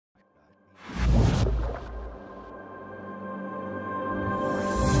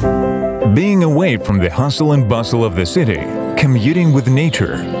Being away from the hustle and bustle of the city, commuting with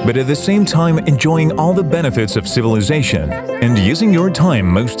nature, but at the same time enjoying all the benefits of civilization and using your time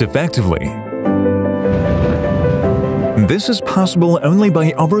most effectively. This is possible only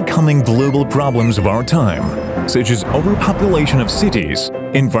by overcoming global problems of our time, such as overpopulation of cities,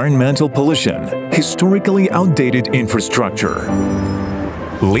 environmental pollution, historically outdated infrastructure.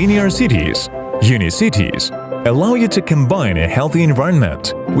 Linear cities, Unicities, allow you to combine a healthy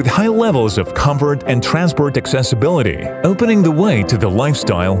environment with high levels of comfort and transport accessibility, opening the way to the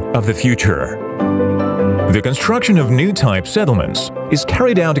lifestyle of the future. The construction of new type settlements is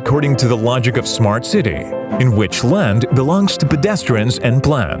carried out according to the logic of smart city, in which land belongs to pedestrians and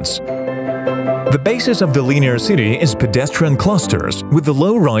plants. The basis of the linear city is pedestrian clusters with the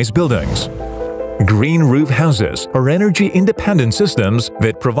low-rise buildings. Green roof houses are energy-independent systems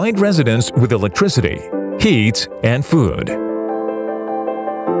that provide residents with electricity, heat, and food.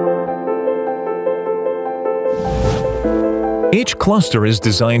 Each cluster is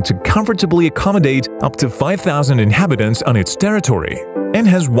designed to comfortably accommodate up to 5,000 inhabitants on its territory and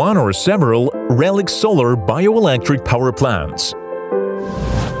has one or several relic solar bioelectric power plants.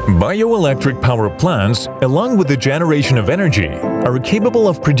 Bioelectric power plants, along with the generation of energy, are capable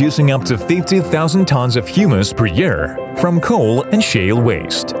of producing up to 50,000 tons of humus per year from coal and shale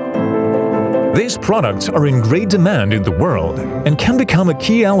waste. These products are in great demand in the world and can become a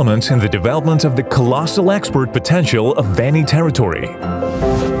key element in the development of the colossal export potential of any territory.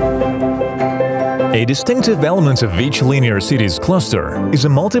 A distinctive element of each linear cities cluster is a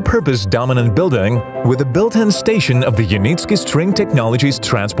multi-purpose dominant building with a built-in station of the Unitsky string technologies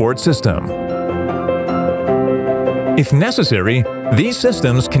transport system. If necessary, these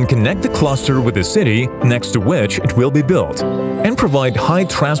systems can connect the cluster with the city next to which it will be built and provide high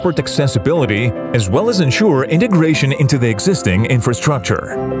transport accessibility as well as ensure integration into the existing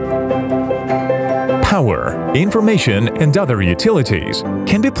infrastructure. Power, information, and other utilities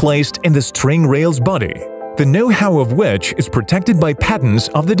can be placed in the string rails body, the know-how of which is protected by patents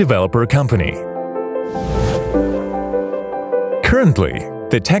of the developer company. Currently,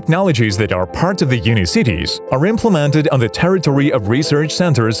 the technologies that are part of the Unicities are implemented on the territory of research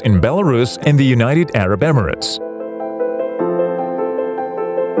centers in Belarus and the United Arab Emirates.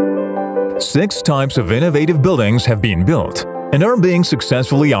 6 types of innovative buildings have been built and are being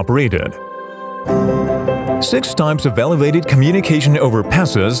successfully operated. 6 types of elevated communication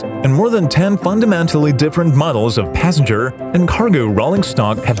overpasses and more than 10 fundamentally different models of passenger and cargo rolling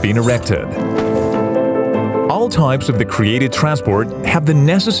stock have been erected. All types of the created transport have the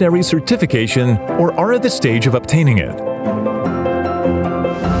necessary certification or are at the stage of obtaining it.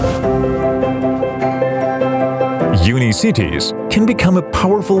 Unicities can become a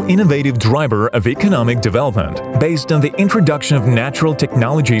powerful innovative driver of economic development based on the introduction of natural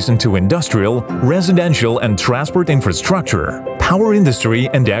technologies into industrial, residential and transport infrastructure, power industry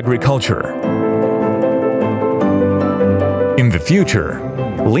and agriculture. In the future,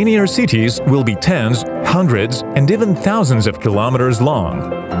 linear cities will be tens, hundreds and even thousands of kilometers long.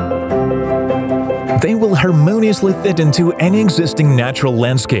 They will harmoniously fit into any existing natural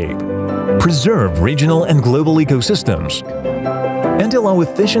landscape, preserve regional and global ecosystems, and allow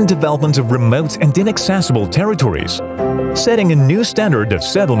efficient development of remote and inaccessible territories, setting a new standard of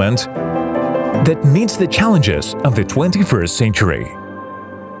settlement that meets the challenges of the 21st century.